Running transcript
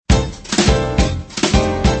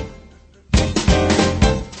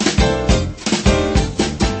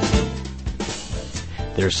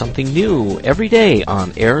There's something new every day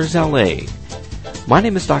on Airs LA. My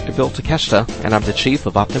name is Dr. Bill Takeshita, and I'm the Chief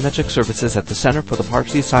of Optometric Services at the Center for the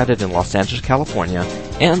Partially Sighted in Los Angeles, California,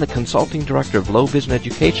 and the Consulting Director of Low Vision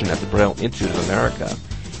Education at the Braille Institute of America.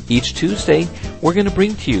 Each Tuesday, we're going to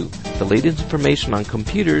bring to you the latest information on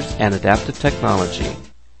computers and adaptive technology.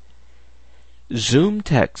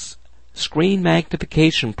 ZoomText Screen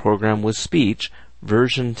Magnification Program with Speech,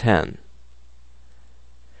 version 10.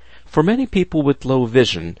 For many people with low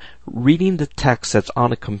vision, reading the text that's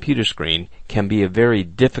on a computer screen can be a very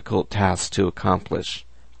difficult task to accomplish.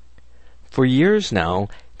 For years now,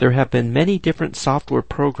 there have been many different software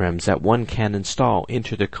programs that one can install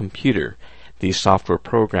into their computer. These software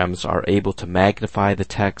programs are able to magnify the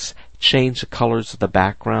text, change the colors of the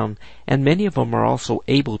background, and many of them are also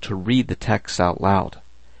able to read the text out loud.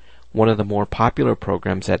 One of the more popular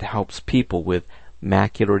programs that helps people with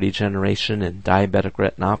macular degeneration and diabetic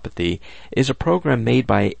retinopathy is a program made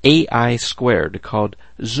by AI Squared called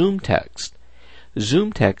ZoomText.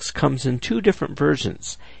 ZoomText comes in two different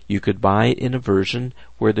versions. You could buy it in a version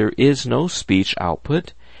where there is no speech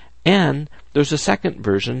output, and there's a second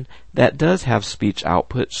version that does have speech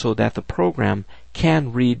output so that the program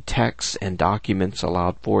can read text and documents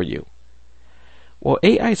aloud for you. Well,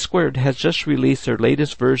 AI Squared has just released their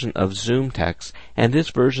latest version of ZoomText, and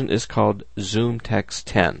this version is called ZoomText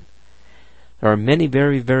 10. There are many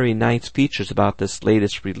very nice features about this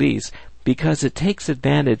latest release because it takes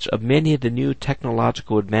advantage of many of the new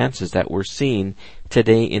technological advances that we're seeing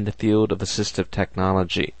today in the field of assistive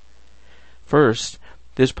technology. First,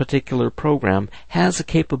 this particular program has the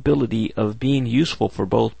capability of being useful for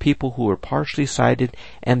both people who are partially sighted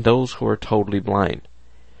and those who are totally blind.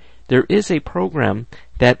 There is a program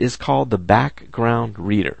that is called the background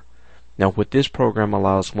reader. Now, what this program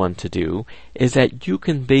allows one to do is that you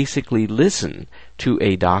can basically listen to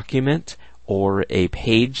a document or a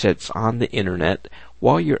page that's on the internet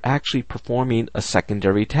while you're actually performing a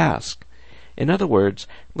secondary task. In other words,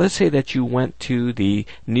 let's say that you went to the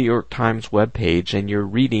New York Times webpage and you're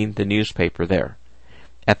reading the newspaper there.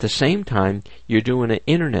 At the same time, you're doing an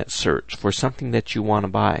internet search for something that you want to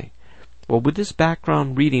buy. Well, with this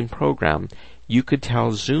background reading program, you could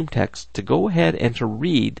tell ZoomText to go ahead and to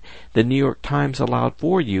read the New York Times aloud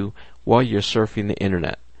for you while you're surfing the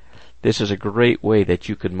internet. This is a great way that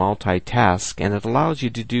you could multitask, and it allows you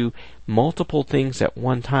to do multiple things at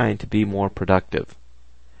one time to be more productive.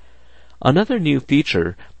 Another new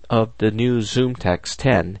feature of the new ZoomText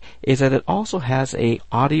 10 is that it also has an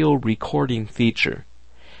audio recording feature.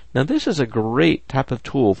 Now, this is a great type of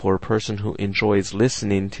tool for a person who enjoys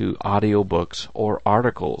listening to audiobooks or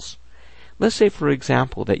articles. Let's say, for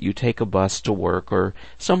example, that you take a bus to work or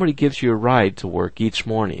somebody gives you a ride to work each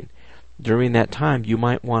morning. During that time, you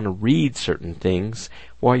might want to read certain things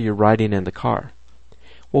while you're riding in the car.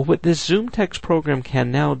 Well, what this ZoomText program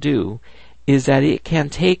can now do is that it can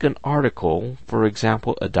take an article, for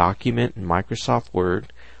example, a document in Microsoft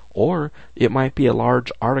Word, or it might be a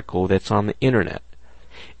large article that's on the internet.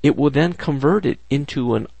 It will then convert it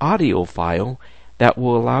into an audio file that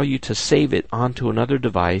will allow you to save it onto another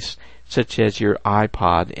device, such as your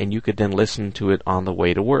iPod, and you could then listen to it on the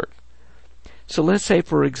way to work. So let's say,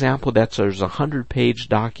 for example, that there's a 100-page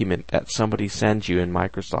document that somebody sends you in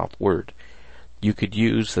Microsoft Word. You could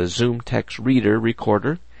use the ZoomText Reader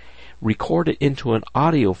recorder, record it into an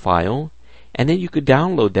audio file, and then you could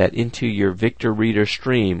download that into your Victor Reader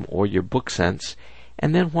Stream or your BookSense,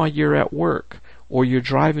 and then while you're at work, or you're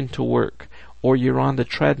driving to work, or you're on the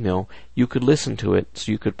treadmill, you could listen to it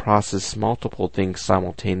so you could process multiple things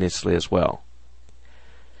simultaneously as well.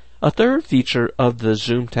 A third feature of the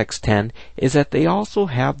ZoomText 10 is that they also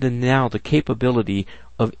have the capability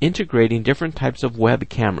of integrating different types of web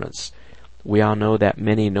cameras. We all know that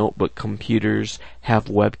many notebook computers have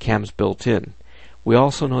webcams built in. We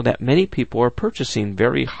also know that many people are purchasing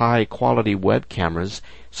very high quality web cameras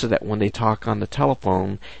so that when they talk on the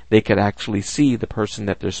telephone, they could actually see the person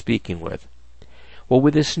that they're speaking with. Well,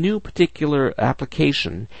 with this new particular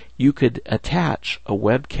application, you could attach a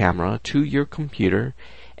web camera to your computer,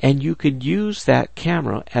 and you could use that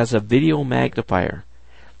camera as a video magnifier.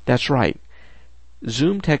 That's right.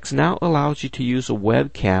 ZoomText now allows you to use a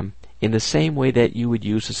webcam in the same way that you would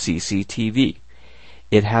use a CCTV.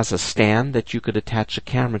 It has a stand that you could attach a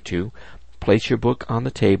camera to, place your book on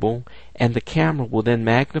the table, and the camera will then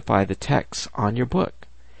magnify the text on your book.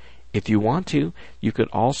 If you want to, you could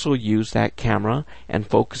also use that camera and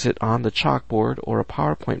focus it on the chalkboard or a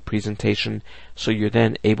PowerPoint presentation so you're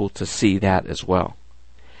then able to see that as well.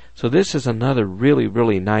 So this is another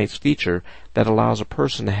really nice feature that allows a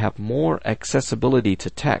person to have more accessibility to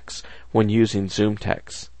text when using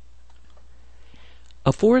ZoomText.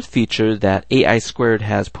 A fourth feature that AI Squared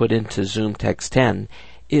has put into ZoomText 10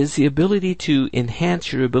 is the ability to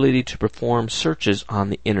enhance your ability to perform searches on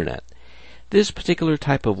the internet. This particular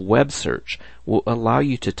type of web search will allow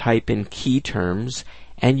you to type in key terms,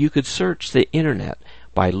 and you could search the internet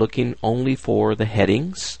by looking only for the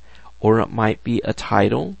headings, or it might be a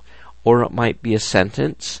title, or it might be a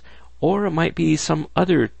sentence, or it might be some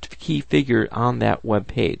other key figure on that web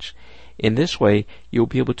page. In this way, you'll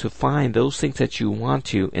be able to find those things that you want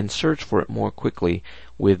to and search for it more quickly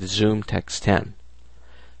with ZoomText 10.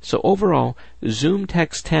 So overall,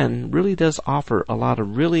 ZoomText 10 really does offer a lot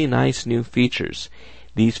of really nice new features.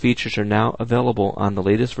 These features are now available on the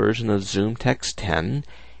latest version of ZoomText 10,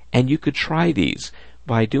 and you could try these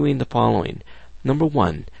by doing the following. Number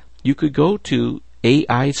one, you could go to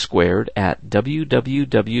AI Squared at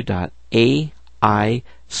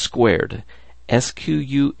www.aisquared.com.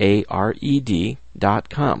 SQUARED.com,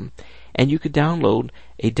 and you could download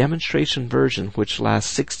a demonstration version which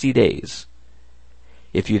lasts 60 days.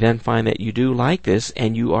 If you then find that you do like this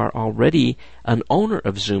and you are already an owner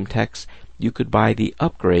of ZoomText, you could buy the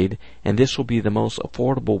upgrade, and this will be the most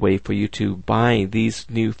affordable way for you to buy these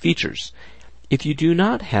new features. If you do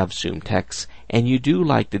not have ZoomText and you do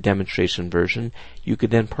like the demonstration version, you could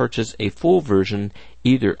then purchase a full version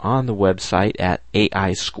either on the website at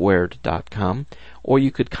aisquared.com, or you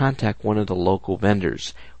could contact one of the local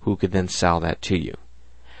vendors who could then sell that to you.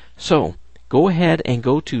 So, go ahead and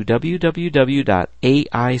go to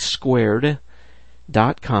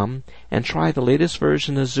www.aisquared.com and try the latest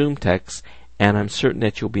version of ZoomText, and I'm certain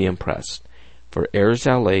that you'll be impressed. For Airs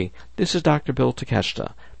LA, this is Dr. Bill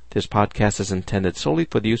Takeshita. This podcast is intended solely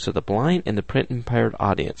for the use of the blind and the print-impaired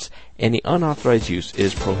audience. Any unauthorized use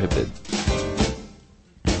is prohibited.